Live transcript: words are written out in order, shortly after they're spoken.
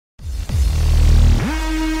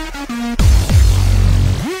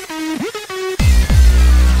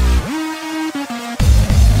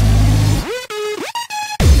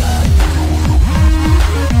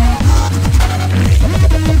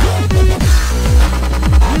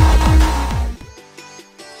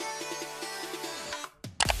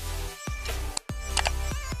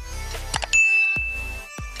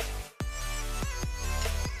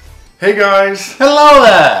Hey guys! Hello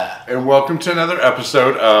there! And welcome to another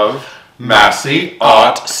episode of Masse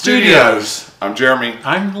Art Studios. I'm Jeremy.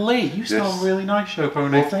 I'm Lee. You smell really nice,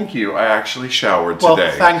 Chopone. Well, thank you. I actually showered Well,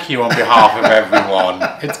 today. thank you on behalf of everyone.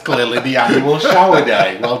 It's clearly the annual shower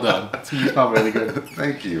day. Well done. So you smell really good.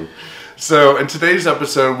 Thank you. So in today's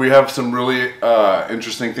episode, we have some really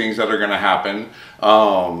interesting things that are going to happen.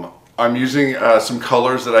 I'm using some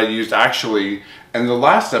colors that I used actually in the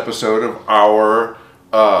last episode of our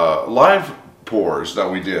live pours that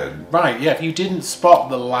we did. Right, yeah, if you didn't spot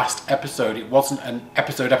the last episode, it wasn't an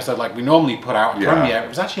episode like we normally put out a premiere. It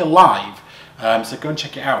was actually a live. So go and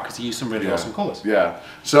check it out because he used some really awesome colours. Yeah.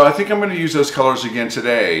 So I think I'm going to use those colors again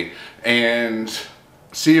today and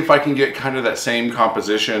see if I can get kind of that same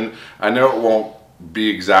composition. I know it won't be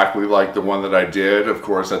exactly like the one that I did. Of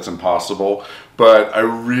course, that's impossible. But I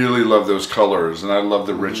really love those colors and I love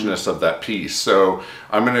the richness of that piece. So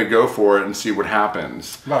I'm going to go for it and see what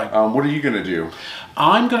happens. Right. What are you going to do?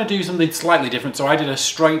 I'm going to do something slightly different. So I did a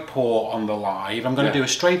straight pour on the live. I'm going to do a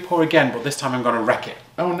straight pour again, but this time I'm going to wreck it.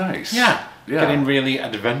 Oh, nice. Yeah. Getting really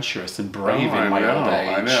adventurous and brave in my old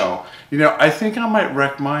age. I know. You know, I think I might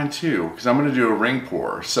wreck mine too, because I'm going to do a ring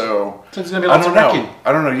pour. So it's going to be lots of wrecking.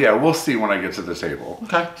 I don't know. Yeah, we'll see when I get to the table.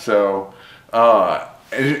 Okay. So,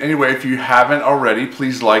 anyway, if you haven't already,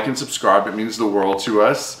 please like and subscribe. It means the world to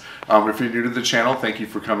us. If you're new to the channel, thank you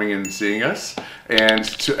for coming and seeing us. And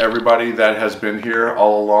to everybody that has been here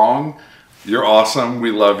all along, you're awesome.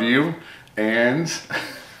 We love you. And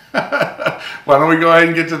why don't we go ahead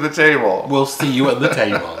and get to the table? We'll see you at the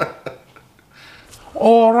table.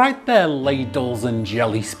 All right there, ladles and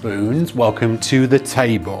jelly spoons. Welcome to the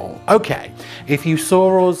table. Okay, if you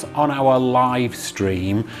saw us on our live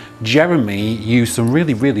stream, Jeremy used some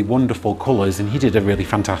really wonderful colours and he did a really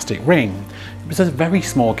fantastic ring. It was a very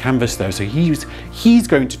small canvas though, so he's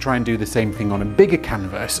going to try and do the same thing on a bigger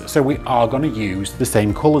canvas. So we are going to use the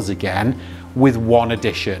same colours again with one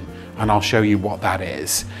addition, and I'll show you what that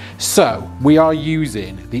is. So we are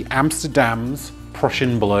using the Amsterdam's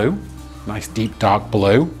Prussian blue. Nice deep dark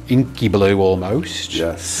blue, inky blue almost.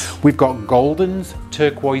 Yes. We've got Golden's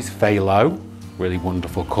turquoise phthalo, really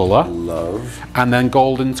wonderful colour. Love. And then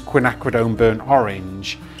Golden's quinacridone burnt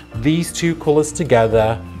orange. These two colours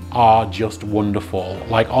together are just wonderful.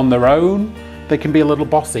 Like on their own, they can be a little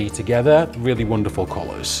bossy. Together, really wonderful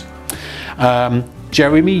colours.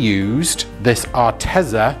 Jeremy used this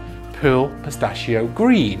Arteza Pearl Pistachio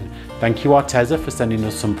Green. Thank you, Arteza, for sending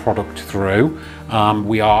us some product through.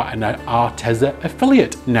 We are an Arteza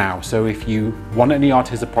affiliate now, so if you want any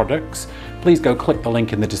Arteza products, please go click the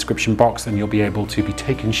link in the description box and you'll be able to be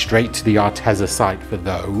taken straight to the Arteza site for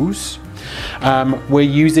those. We're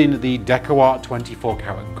using the DecoArt 24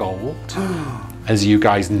 karat gold, as you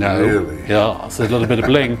guys know. Really? Yeah, it's a little bit of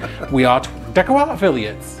bling. We are DecoArt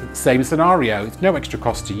affiliates. Same scenario. It's no extra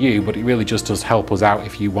cost to you, but it really just does help us out.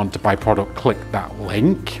 If you want to buy product, click that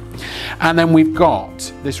link. And then we've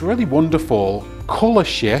got this really wonderful color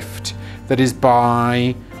shift that is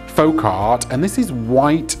by Folk Art, and this is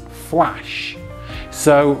White Flash.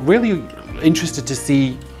 So really interested to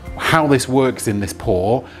see how this works in this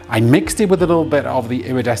pour. I mixed it with a little bit of the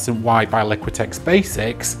iridescent white by Liquitex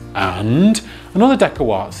Basics and another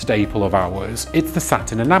DecoArt staple of ours. It's the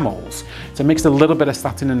satin enamels. So I mixed a little bit of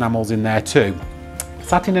satin enamels in there too.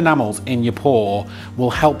 Satin enamels in your pour will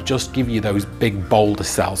help just give you those big bolder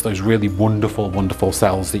cells, those really wonderful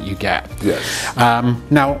cells that you get. Yes.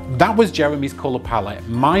 Now that was Jeremy's colour palette.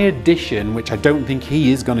 My addition, which I don't think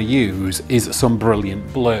he is going to use, is some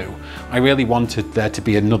brilliant blue. I really wanted there to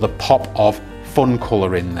be another pop of fun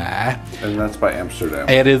colour in there. And that's by Amsterdam.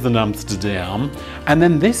 It is an Amsterdam. And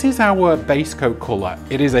then this is our base coat colour.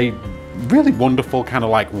 It is a really wonderful kind of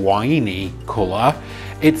like winey colour.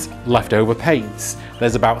 It's leftover paints.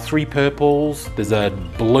 There's about 3 purples, there's a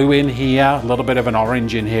blue in here, a little bit of an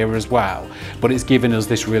orange in here as well, but it's given us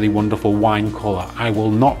this really wonderful wine colour. I will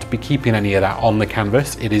not be keeping any of that on the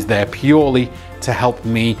canvas. It is there purely to help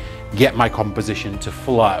me get my composition to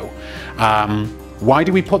flow. Why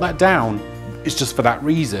do we put that down? It's just for that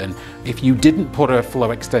reason. If you didn't put a flow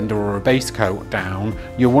extender or a base coat down,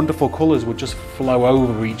 your wonderful colours would just flow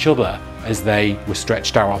over each other as they were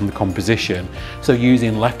stretched out on the composition. So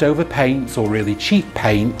using leftover paints or really cheap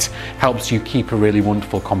paint helps you keep a really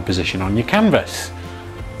wonderful composition on your canvas.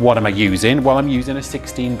 What am I using? Well, I'm using a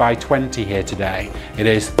 16 by 20 here today. It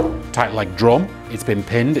is tight like drum, it's been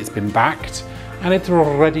pinned, it's been backed, and it's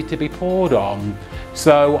ready to be poured on.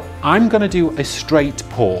 So I'm gonna do a straight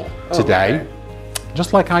pour today. Okay.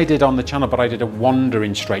 Just like I did on the channel, but I did a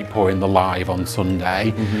wandering straight pour in the live on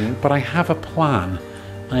Sunday. But I have a plan.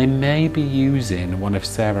 I may be using one of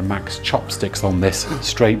Sarah Mac's chopsticks on this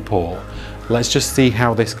straight pour. Let's just see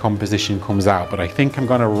how this composition comes out, but I think I'm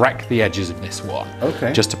going to wreck the edges of this one,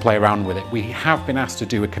 okay, just to play around with it. We have been asked to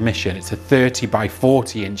do a commission. It's a 30 by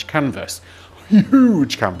 40 inch canvas,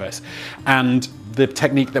 huge canvas, and the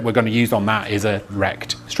technique that we're going to use on that is a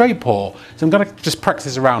wrecked straight pour. So I'm going to just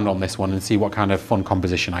practice around on this one and see what kind of fun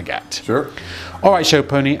composition I get. Sure. All right, Show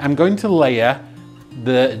Pony, I'm going to layer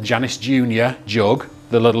the Janice Jr. jug,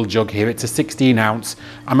 the little jug here. It's a 16 ounce.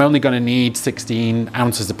 I'm only going to need 16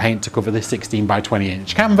 ounces of paint to cover this 16 by 20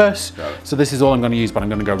 inch canvas. So this is all I'm going to use, but I'm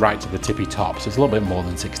going to go right to the tippy top. So it's a little bit more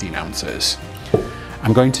than 16 ounces.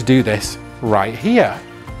 I'm going to do this right here.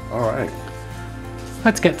 All right.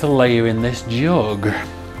 Let's get to layering this jug.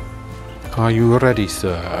 Are you ready,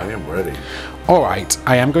 sir? I am ready. All right,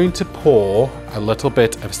 I am going to pour a little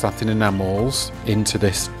bit of satin enamels into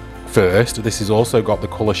this first. This has also got the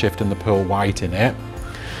color shift and the pearl white in it.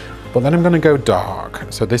 But then I'm going to go dark.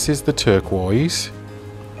 So this is the turquoise.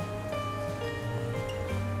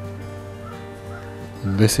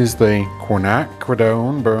 This is the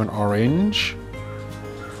quinacridone burnt orange.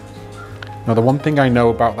 Now the one thing I know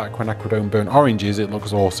about that quinacridone burnt orange is it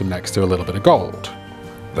looks awesome next to a little bit of gold.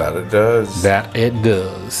 That it does. That it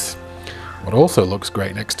does. What also looks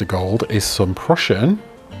great next to gold is some Prussian.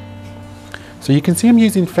 So you can see I'm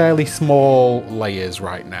using fairly small layers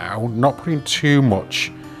right now, not putting too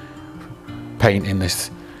much paint in this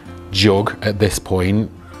jug at this point,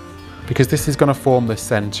 because this is going to form the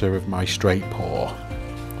center of my straight pour.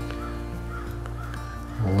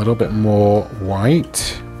 A little bit more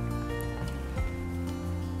white.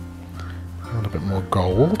 A little bit more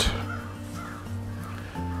gold.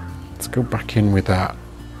 Let's go back in with that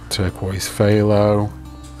turquoise phthalo.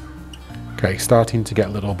 Okay, starting to get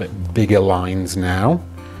a little bit bigger lines now.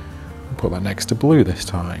 I'll put that next to blue this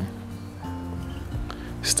time.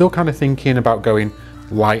 Still kind of thinking about going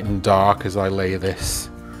light and dark as I lay this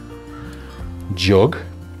jug.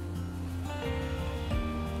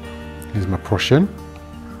 Here's my Prussian.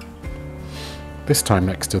 This time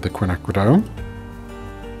next to the quinacridone.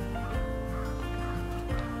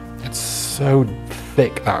 It's so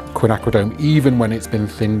thick, that quinacridone, even when it's been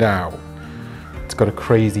thinned out. It's got a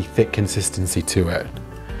crazy thick consistency to it,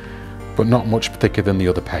 but not much thicker than the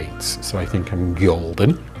other paints, so I think I'm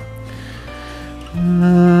golden.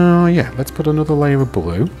 Yeah, let's put another layer of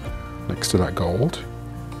blue next to that gold.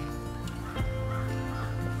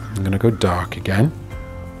 I'm going to go dark again.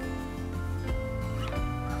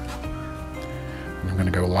 I'm going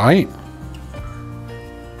to go light.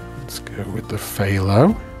 Let's go with the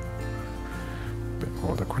phthalo. A bit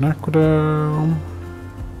more of the quinacridone.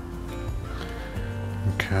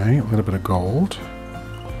 Okay, a little bit of gold.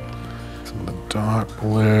 Some of the dark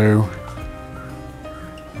blue.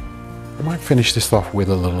 I might finish this off with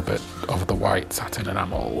a little bit of the white satin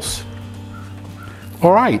enamels.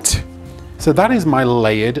 All right, so that is my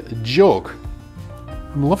layered jug.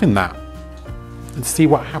 I'm loving that. Let's see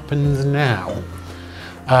what happens now.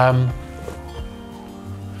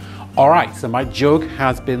 All right, so my jug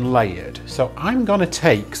has been layered. So I'm gonna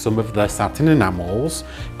take some of the satin enamels,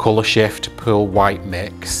 color shift, pearl white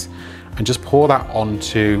mix, and just pour that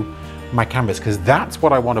onto my canvas, because that's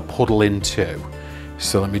what I want to puddle into.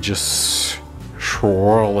 So let me just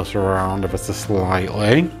swirl this around ever so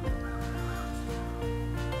slightly.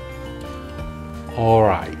 All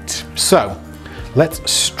right, so let's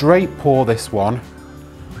straight pour this one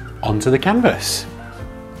onto the canvas.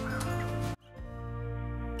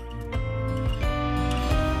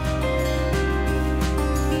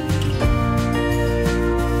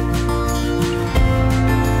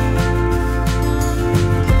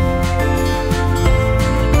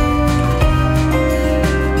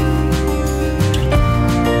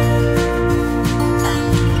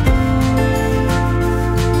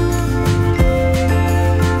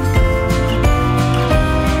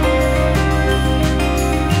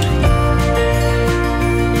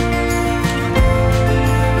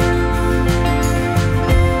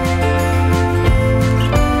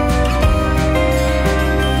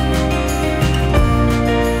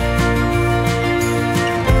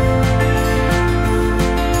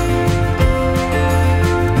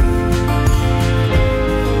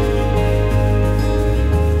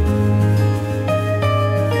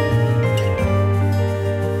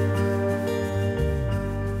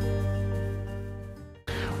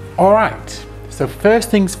 All right, so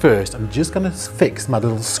first things first, I'm just gonna fix my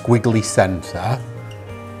little squiggly center.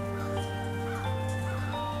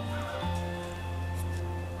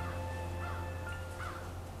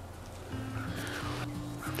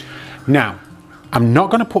 Now, I'm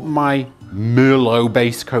not gonna put my Merlot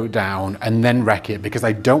base coat down and then wreck it, because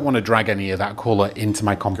I don't want to drag any of that colour into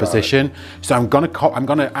my composition. So I'm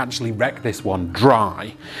gonna actually wreck this one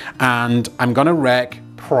dry, and I'm gonna wreck,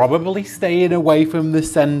 probably staying away from the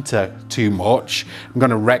center too much. I'm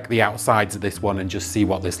gonna wreck the outsides of this one and just see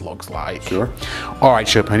what this looks like. Sure. All right,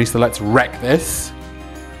 Show Pony, so let's wreck this.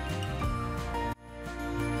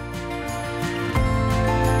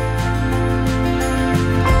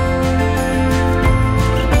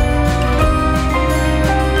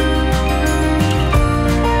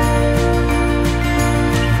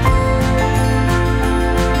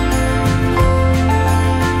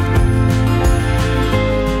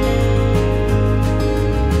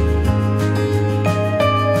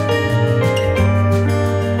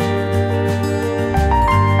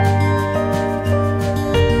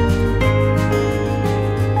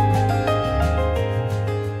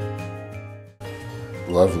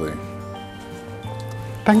 Lovely.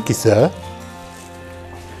 Thank you, sir.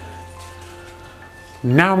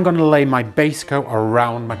 Now I'm going to lay my base coat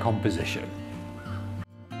around my composition.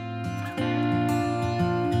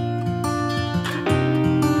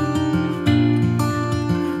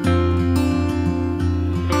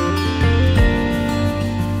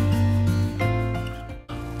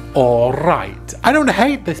 Alright, I don't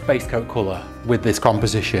hate this base coat colour with this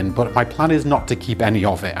composition, but my plan is not to keep any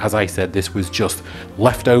of it. As I said, this was just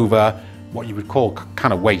leftover, what you would call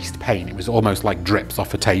kind of waste paint. It was almost like drips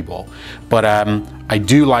off a table. But I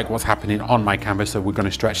do like what's happening on my canvas, so we're going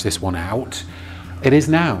to stretch this one out. It is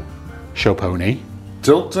now Show Pony.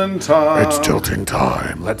 Tilting time. It's tilting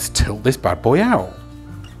time. Let's tilt this bad boy out.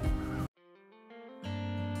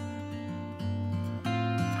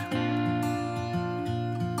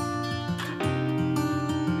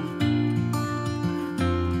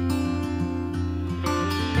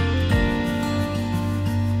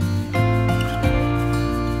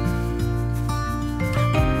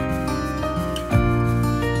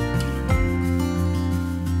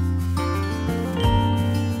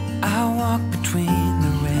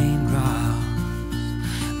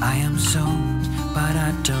 I am soaked, but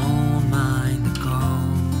I don't mind the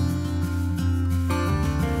cold.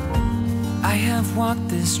 I have walked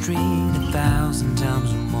this street 1,000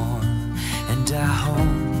 times or more, and I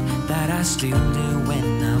hope that I still do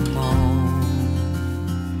when I'm old.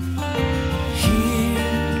 Here,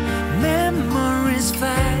 memories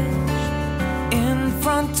flash in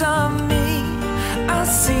front of me. I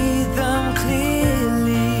see them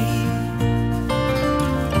clearly.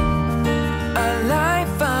 A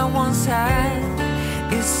life I once had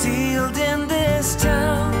is sealed in this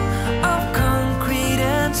town of concrete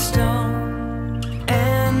and stone.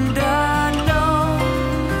 And I know,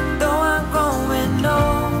 though I'm growing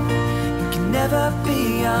old, it can never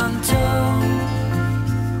be untold.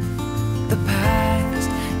 The past,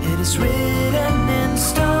 it is written in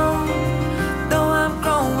stone. Though I'm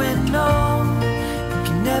growing old, it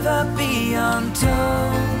can never be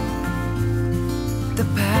untold. The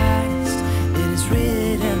past, it is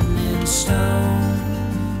written in stone.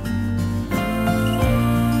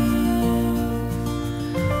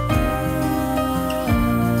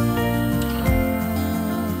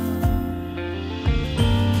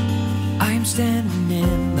 I'm standing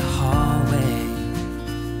in the hallway,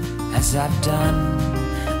 as I've done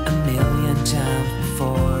 1,000,000 times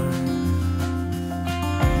before.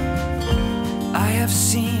 I have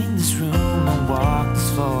seen this room and walked this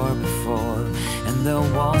floor before, and the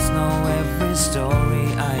walls know every story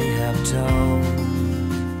I have told.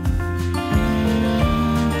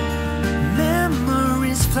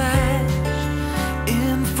 Memories flash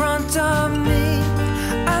in front of me.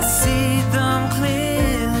 I see them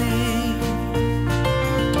clearly.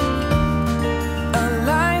 A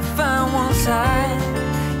life I once had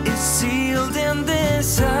is sealed in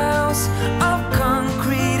this house of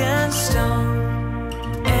concrete and stone.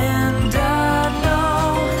 And I know,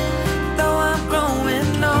 though I'm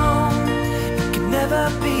growing old, it can never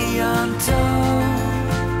be untold.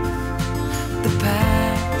 The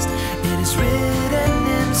past, it is written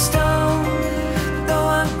in stone. Though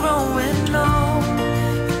I'm growing old,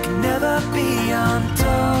 it can never be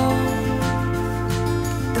untold.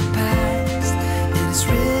 The past, it is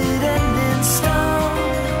written in stone.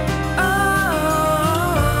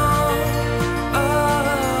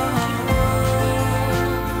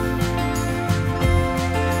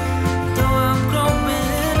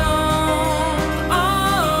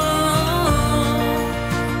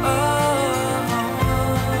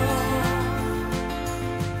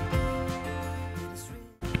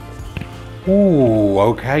 Ooh,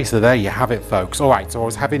 okay, so there you have it, folks. All right, so I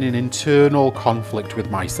was having an internal conflict with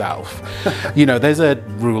myself. You know, there's a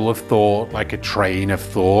rule of thought, like a train of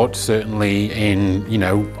thought, certainly in, you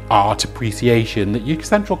know, art appreciation, that your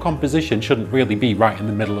central composition shouldn't really be right in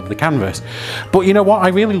the middle of the canvas. But you know what? I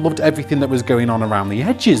really loved everything that was going on around the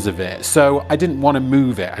edges of it, so I didn't want to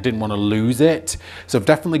move it. I didn't want to lose it. So I've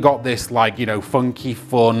definitely got this, like, you know, funky,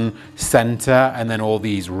 fun center, and then all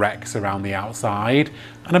these wrecks around the outside.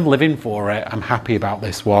 And I'm living for it. I'm happy about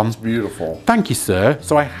this one. It's beautiful. Thank you, sir.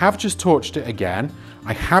 So I have just torched it again.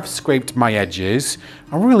 I have scraped my edges.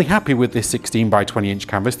 I'm really happy with this 16 by 20 inch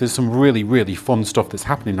canvas. There's some really, really fun stuff that's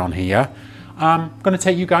happening on here. I'm going to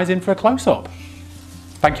take you guys in for a close-up.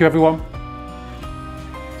 Thank you, everyone.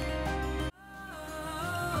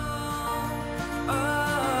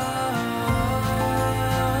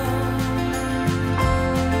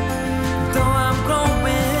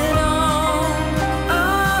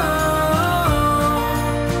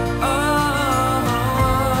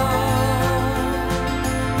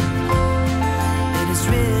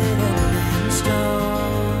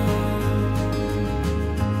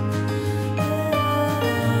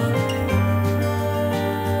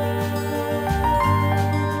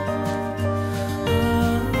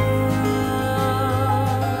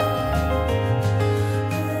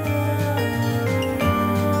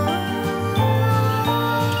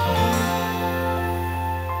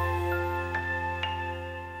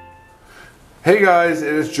 Hey guys,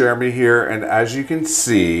 it is Jeremy here, and as you can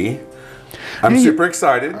see, I'm super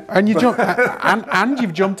excited. And you jump, and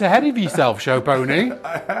you've jumped ahead of yourself, show pony.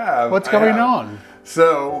 I have. What's going on?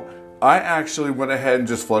 So I actually went ahead and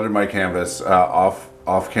just flooded my canvas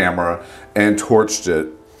off camera and torched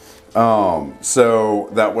it. So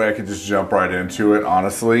that way I could just jump right into it,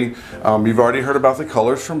 honestly. You've already heard about the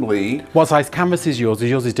colors from Lee. What size canvas is yours?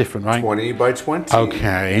 Yours is different, right? 20 by 20.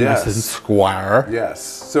 Okay, yes. Nice and square. Yes.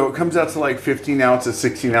 So it comes out to like 15 ounces,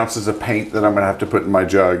 16 ounces of paint that I'm going to have to put in my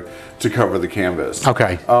jug to cover the canvas.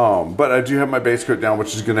 Okay. But I do have my base coat down,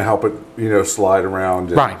 which is going to help it, you know, slide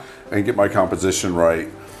around and get my composition right.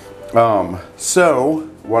 So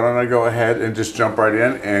why don't I go ahead and just jump right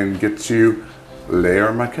in and get to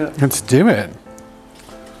layer my cup. Let's do it.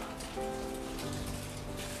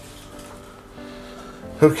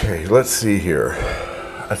 Okay, let's see here.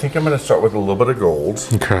 I think I'm going to start with a little bit of gold.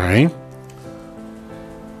 Okay.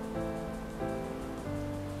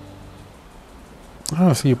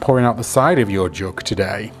 Oh, so you're pouring out the side of your jug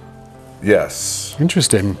today. Yes.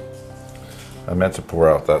 Interesting. I meant to pour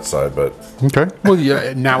out that side, but... Okay. Well,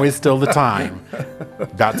 yeah, now is still the time.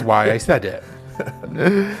 That's why I said it.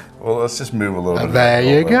 Well, let's just move a little bit. There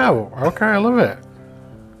you go. Okay, I love it.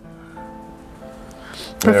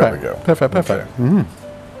 Perfect. There we go. Perfect, perfect. Okay. Mm.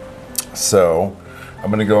 So, I'm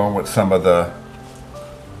going to go on with some of the...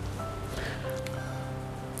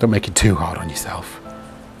 Don't make it too hard on yourself.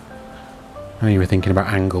 I know you were thinking about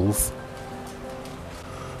angles.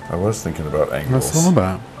 I was thinking about angles. What's it all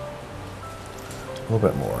about? A little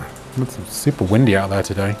bit more. It's super windy out there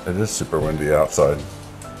today. It is super windy outside.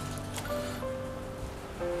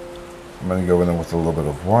 I'm going to go in with a little bit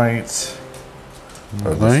of white.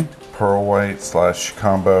 Or this pearl white slash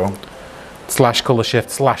combo. Slash colour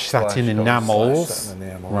shift slash satin enamels. Satin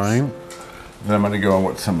enamels. Right. Then I'm going to go in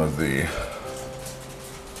with some of the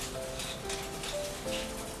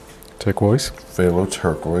turquoise. phthalo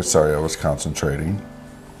turquoise. Sorry, I was concentrating.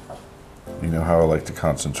 You know how I like to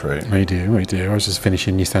concentrate. I do, I do. I was just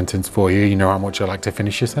finishing your sentence for you. You know how much I like to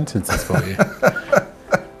finish your sentences for you.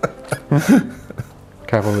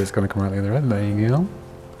 Careful, it's going to come out the other end. There you go.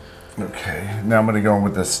 Okay, now I'm going to go in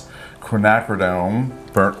with this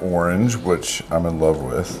quinacridone burnt orange, which I'm in love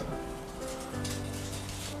with.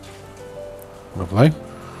 Lovely.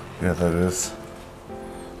 Yeah, that is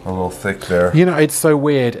a little thick there. You know, it's so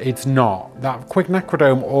weird. It's not. That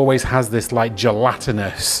quinacridone always has this like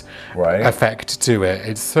gelatinous effect to it.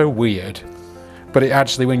 It's so weird. But it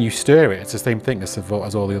actually, when you stir it, it's the same thing as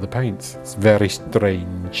all the other paints. It's very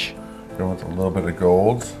strange. Go with a little bit of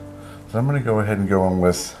gold. So I'm going to go ahead and go in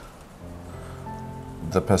with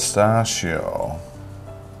the pistachio.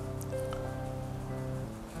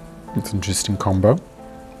 It's an interesting combo.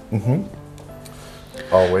 Mm-hmm.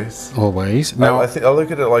 Always. Always. Now, I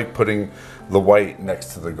look at it like putting the white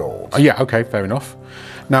next to the gold. Yeah, okay, fair enough.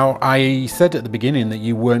 Now, I said at the beginning that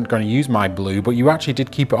you weren't going to use my blue, but you actually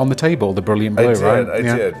did keep it on the table, the brilliant blue, right? I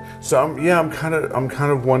did. So I'm kind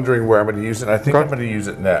of wondering where I'm going to use it. I think I'm going to use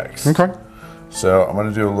it next. Okay. So I'm going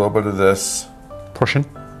to do a little bit of this. Prussian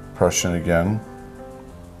again.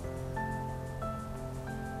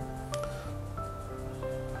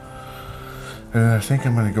 And I think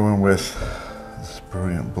I'm going to go in with this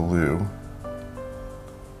brilliant blue.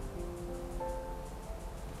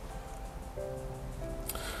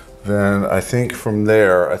 Then I think from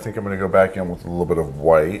there, I think I'm going to go back in with a little bit of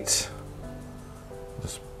white.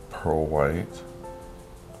 This pearl white.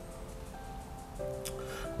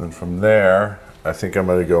 Then from there, I think I'm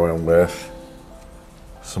going to go in with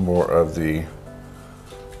some more of the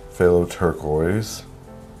phthalo turquoise.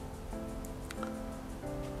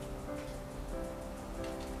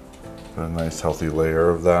 Put a nice healthy layer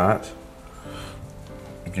of that.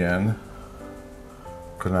 Again,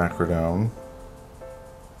 quinacridone.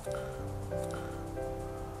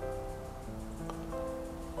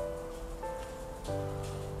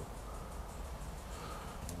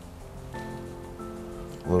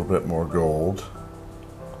 A little bit more gold.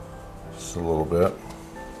 Just a little bit.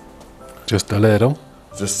 Just a little.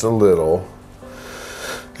 Just a little.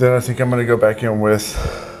 Then I think I'm going to go back in with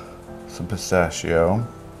some pistachio.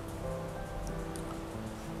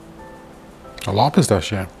 A lot of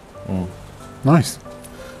pistachio. Nice.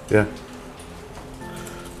 Yeah.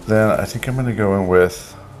 Then I think I'm going to go in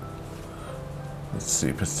with, let's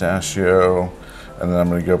see, pistachio, and then I'm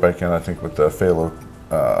going to go back in, I think, with the phthalo,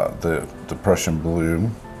 the Prussian blue.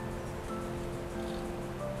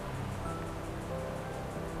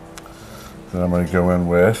 Then I'm going to go in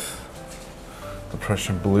with the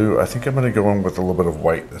Prussian blue. I think I'm going to go in with a little bit of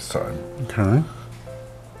white this time. Okay.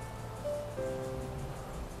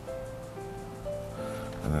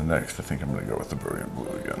 And then next, I think I'm going to go with the brilliant blue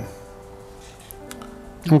again.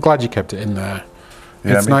 I'm glad you kept it in there.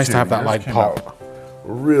 Yeah, it's me nice too. to have that Yours like came pop. out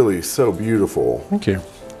really so beautiful. Thank you.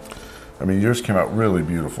 I mean, yours came out really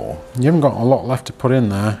beautiful. You haven't got a lot left to put in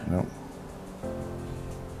there. Nope.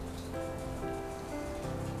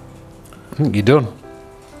 I think you're done.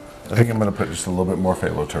 I think I'm going to put just a little bit more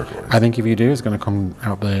phthalo turquoise. I think if you do, it's going to come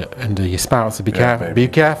out the end of your spout, so be careful. maybe.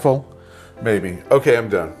 Be careful. Maybe. Okay, I'm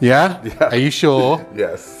done. Yeah? Yeah. Are you sure?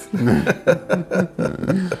 Yes.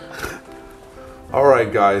 All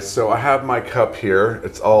right, guys, so I have my cup here.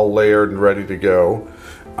 It's all layered and ready to go.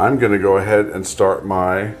 I'm going to go ahead and start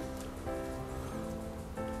my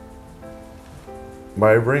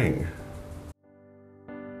ring.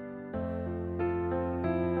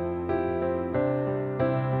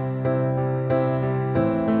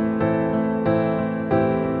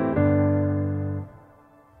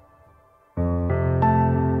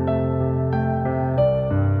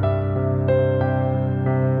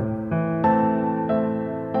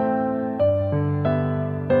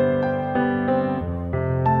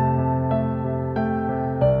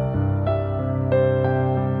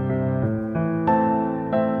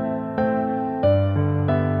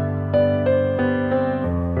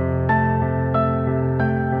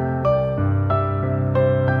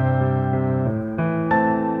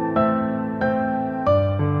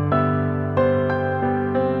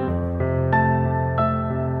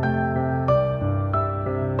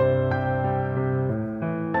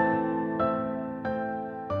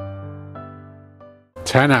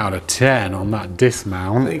 Ten out of 10 on that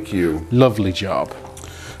dismount. Thank you. Lovely job.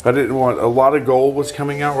 I didn't want, a lot of gold was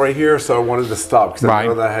coming out right here, so I wanted to stop because I know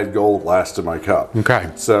Right. that I had gold last in my cup. Okay.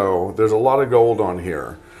 So there's a lot of gold on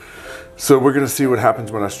here. So we're going to see what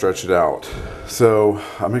happens when I stretch it out. So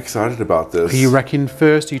I'm excited about this. Are you wrecking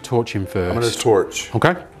first or are you torching first? I'm going to torch.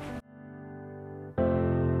 Okay.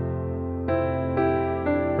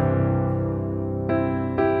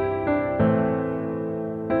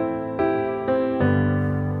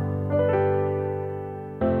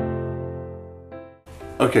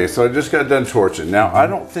 Okay, so I just got done torching. Now, I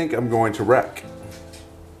don't think I'm going to wreck.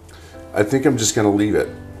 I think I'm just going to leave it.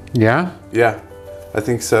 Yeah? Yeah, I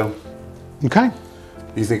think so. Okay.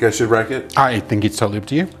 You think I should wreck it? I think it's totally up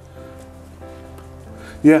to you.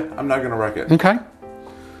 Yeah, I'm not going to wreck it. Okay.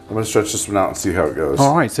 I'm going to stretch this one out and see how it goes.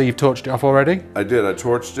 All right, so you've torched it off already? I did. I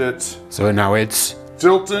torched it. So now it's...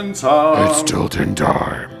 Tilting time. It's tilting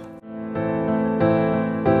time.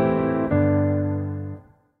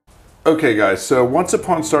 Okay guys, so once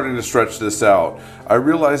upon starting to stretch this out, I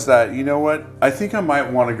realized that, you know what? I think I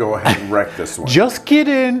might want to go ahead and wreck this one. Just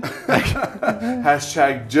kidding.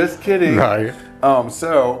 Hashtag just kidding. Right.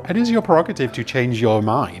 So It is your prerogative to change your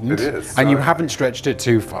mind. It is. And you So- haven't stretched it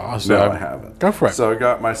too far, so... no, I haven't. Go for it. So I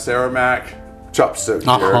got my Ceramac chopstick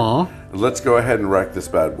Uh-huh. here. Let's go ahead and wreck this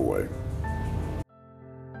bad boy.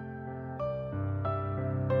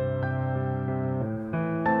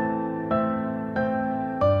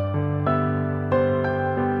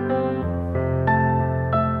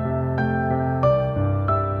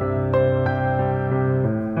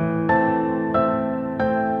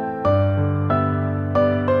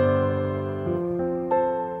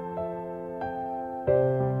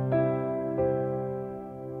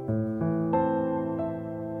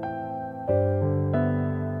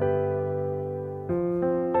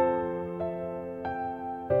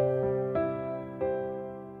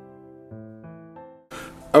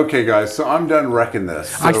 Okay, guys, so I'm done wrecking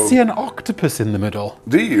this. So I see an octopus in the middle.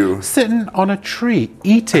 do you? Sitting on a tree,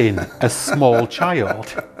 eating a small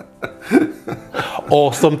child.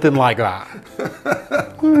 Or something like that.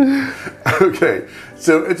 Okay,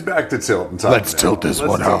 so it's back to tilting time. Let's tilt this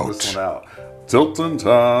one out. Tilting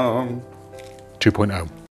time. 2.0.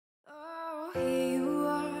 Oh, here you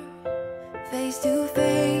are, face to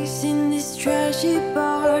face in this trashy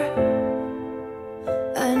bar.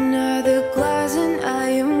 Another glass and I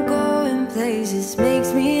am going places.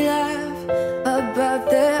 Makes me laugh about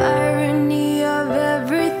the irony of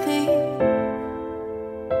everything.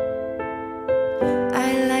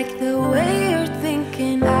 I like the way you're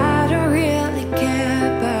thinking. I don't really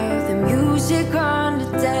care about the music on the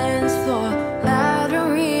dance floor. I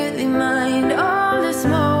don't really mind all the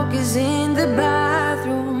smoke is in the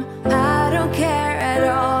bathroom. I don't care at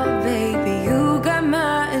all, baby. You got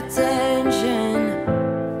my attention.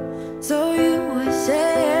 So you were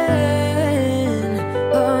saying,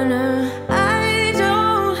 oh no, I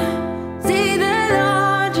don't see the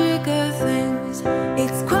logic of things.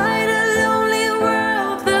 It's quite a lonely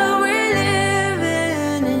world that we're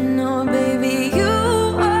living in. Oh baby, you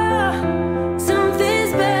are something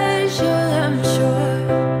special, I'm sure.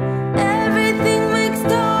 Everything makes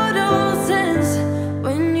total sense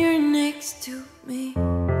when you're next to me.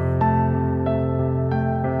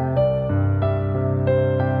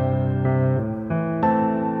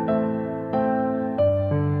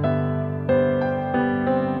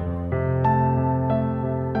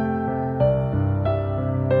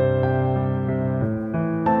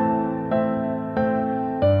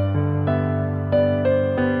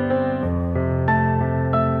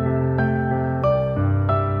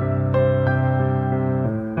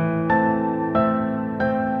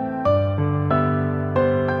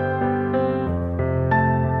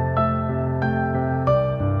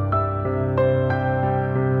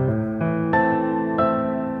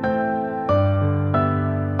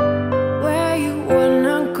 Where you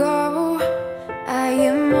wanna go? I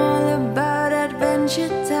am all about adventure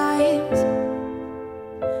times.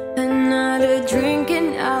 Another drink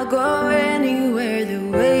and I'll go anywhere. The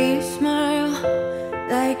way you smile,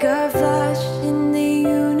 like a flash in the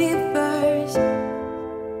universe.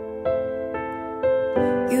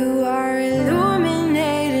 You are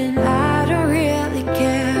illuminating. I don't really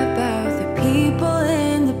care about the people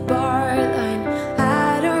in the bar line.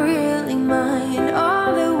 I don't really mind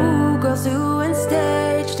all the woo girls doing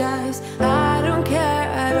stage dives. I don't care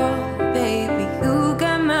at all, baby. You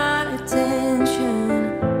got my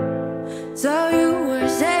attention. So you were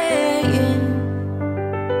saying,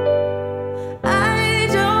 I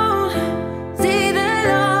don't see the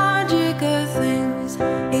logic of things.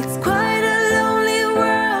 It's quite a lonely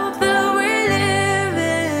world that we're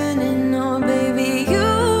living in. Oh baby, you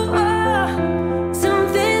are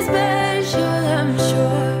something special, I'm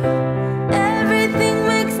sure. Everything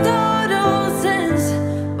makes total sense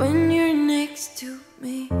when you're next to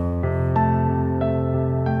me.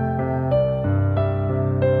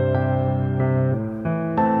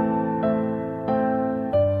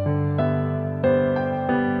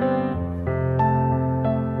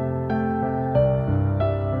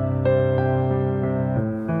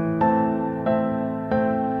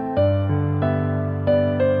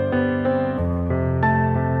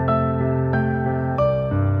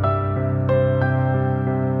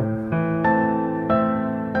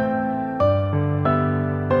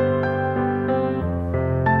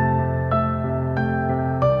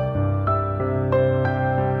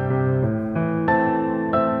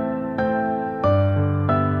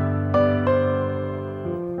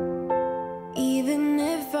 Even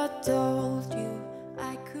if I told you,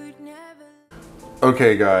 I could never.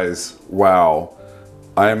 Okay, guys, wow.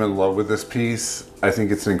 I am in love with this piece. I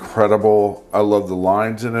think it's incredible. I love the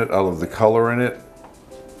lines in it. I love the color in it.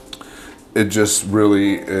 It just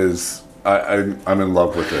really is. I'm in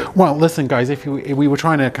love with it. Well, listen, guys, if we were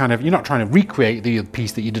trying to kind of, you're not trying to recreate the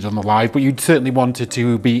piece that you did on the live, but you certainly wanted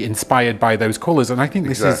to be inspired by those colours, and I think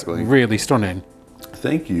this is really stunning.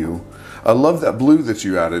 Thank you. I love that blue that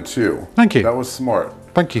you added too. Thank you. That was smart.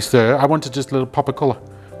 Thank you, sir. I wanted just a little pop of colour.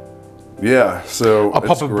 Yeah, so A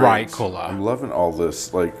pop it's of great. bright colour. I'm loving all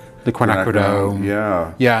this, like The quinacridone.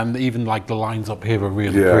 Yeah. Yeah, and even like the lines up here are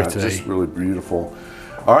really Yeah, pretty. just really beautiful.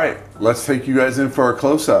 All right, let's take you guys in for a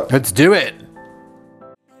close-up. Let's do it.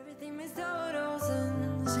 Everything makes total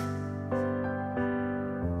sense.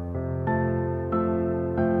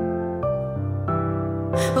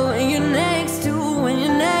 When you're next to, when you're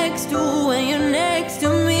next to, when you're next to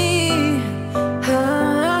me.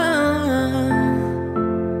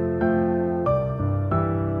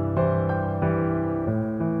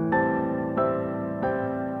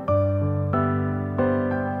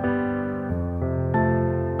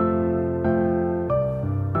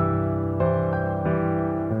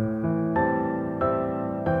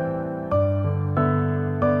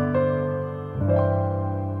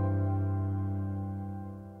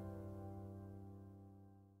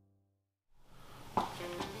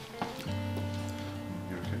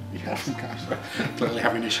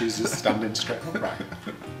 issues just standing straight upright.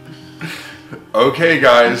 Okay,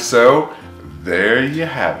 guys, so there you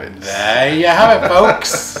have it. There you have it,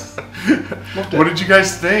 folks. What did you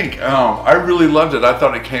guys think? I really loved it. I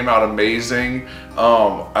thought it came out amazing.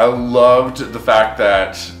 I loved the fact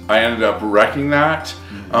that I ended up wrecking that.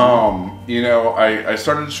 You know, I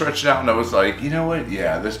started to stretch it out and I was like, you know what?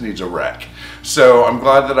 Yeah, this needs a wreck. So I'm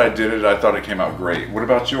glad that I did it. I thought it came out great. What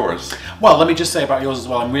about yours? Well, let me just say about yours as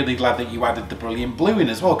well. I'm really glad that you added the brilliant blue in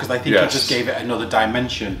as well, because I think it just gave it another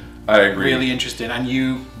dimension. I agree. Really interesting, and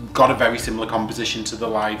you got a very similar composition to the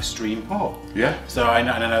live stream port. Yeah. So I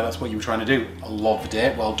know that's what you were trying to do. I loved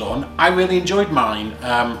it. Well done. I really enjoyed mine.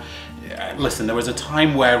 Listen, there was a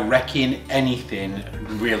time where wrecking anything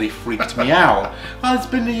really freaked me out. Well, it's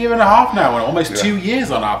been 1.5 years now, and almost 2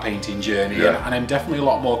 years on our painting journey, and I'm definitely a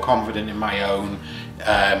lot more confident in my own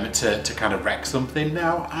to kind of wreck something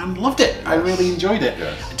now, and loved it. I really enjoyed it.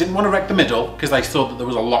 I didn't want to wreck the middle because I saw that there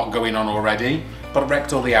was a lot going on already, but I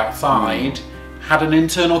wrecked all the outside. Had an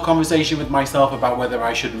internal conversation with myself about whether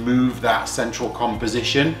I should move that central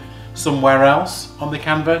composition somewhere else on the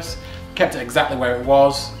canvas. Kept it exactly where it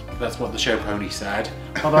was. That's what the show pony said.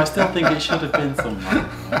 Although I still think it should have been somewhere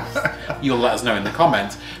else. You'll let us know in the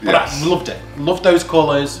comments. But I loved it. Loved those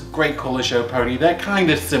colours. Great colour, show pony. They're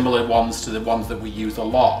kind of similar ones to the ones that we use a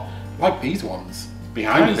lot. Like these ones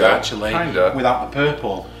behind us actually, without the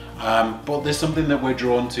purple. But there's something that we're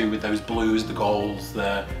drawn to with those blues, the golds,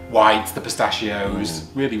 the whites, the pistachios.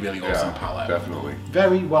 Really, really awesome palette. Definitely.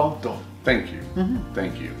 Very well done. Thank you.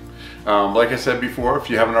 Thank you. Like I said before, if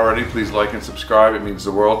you haven't already, please like and subscribe. It means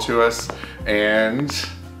the world to us. And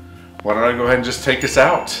why don't I go ahead and just take us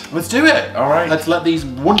out? Let's do it. All right. Let's let these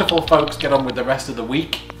wonderful folks get on with the rest of the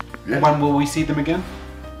week. When will we see them again?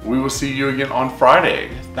 We will see you again on Friday.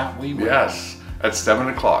 Yes, that we will. Yes, at 7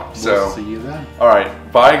 o'clock. We'll see you then. All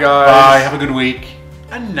right. Bye, guys. Bye. Have a good week.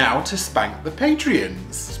 And now to spank the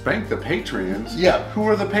Patreons. Spank the Patreons? Yeah. Who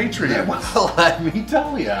are the Patreons? Well, let me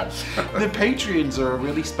tell you. The Patreons are a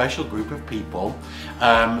really special group of people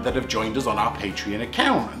that have joined us on our Patreon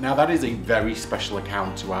account. Now, that is a very special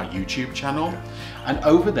account to our YouTube channel. And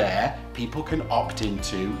over there, people can opt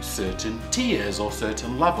into certain tiers or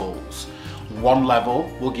certain levels. One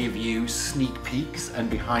level will give you sneak peeks and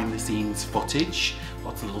behind the scenes footage,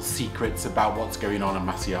 lots of little secrets about what's going on in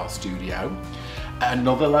Masse Art Studio. At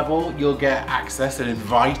another level, you'll get access and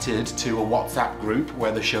invited to a WhatsApp group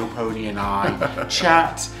where the show pony and I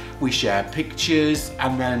chat, we share pictures,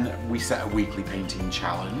 and then we set a weekly painting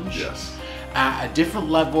challenge. Yes. At a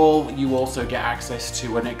different level, you also get access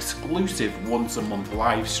to an exclusive once-a-month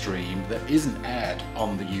live stream that isn't aired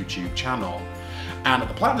on the YouTube channel. And at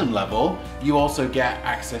the platinum level, you also get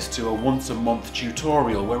access to a once-a-month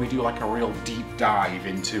tutorial where we do like a real deep dive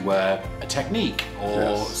into a technique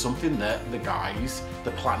or something that the guys,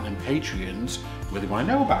 the platinum Patreons, really want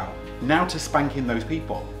to know about. Now to spanking those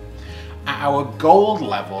people. At our gold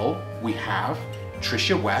level, we have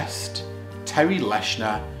Trisha West, Terry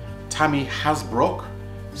Leshner, Tammy Hasbrook,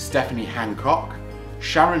 Stephanie Hancock,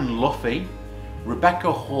 Sharon Luffy,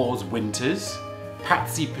 Rebecca Hawes-Winters,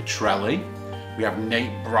 Patsy Petrelli. We have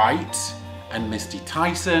Nate Bright and Misty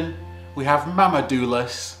Tyson. We have Mama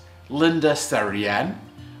Doulis, Linda Serien.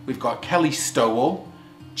 We've got Kelly Stowell,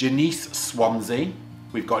 Janice Swansea.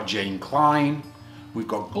 We've got Jane Klein. We've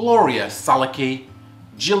got Gloria Salaki,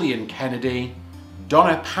 Gillian Kennedy,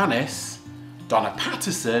 Donna Panis, Donna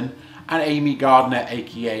Patterson, and Amy Gardner,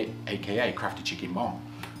 aka Crafty Chicken Mom.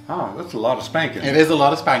 Oh, that's a lot of spanking. It is a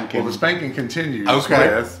lot of spanking. Well, the spanking continues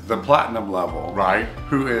with the platinum level,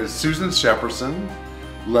 who is Susan Shepperson,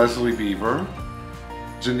 Leslie Beaver,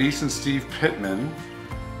 Janice and Steve Pittman,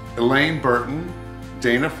 Elaine Burton,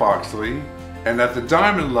 Dana Foxley, and at the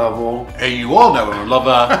diamond level, hey, you all know and love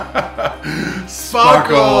her,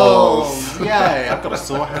 Sparkles! Yay, I've got a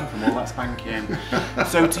sore hand from all that spanking.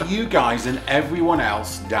 So to you guys and everyone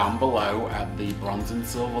else down below at the bronze and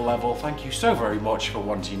silver level, thank you so very much for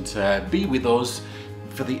wanting to be with us,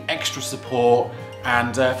 for the extra support,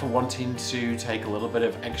 and for wanting to take a little bit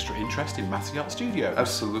of extra interest in Masse Art Studio.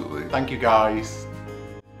 Absolutely. Thank you guys.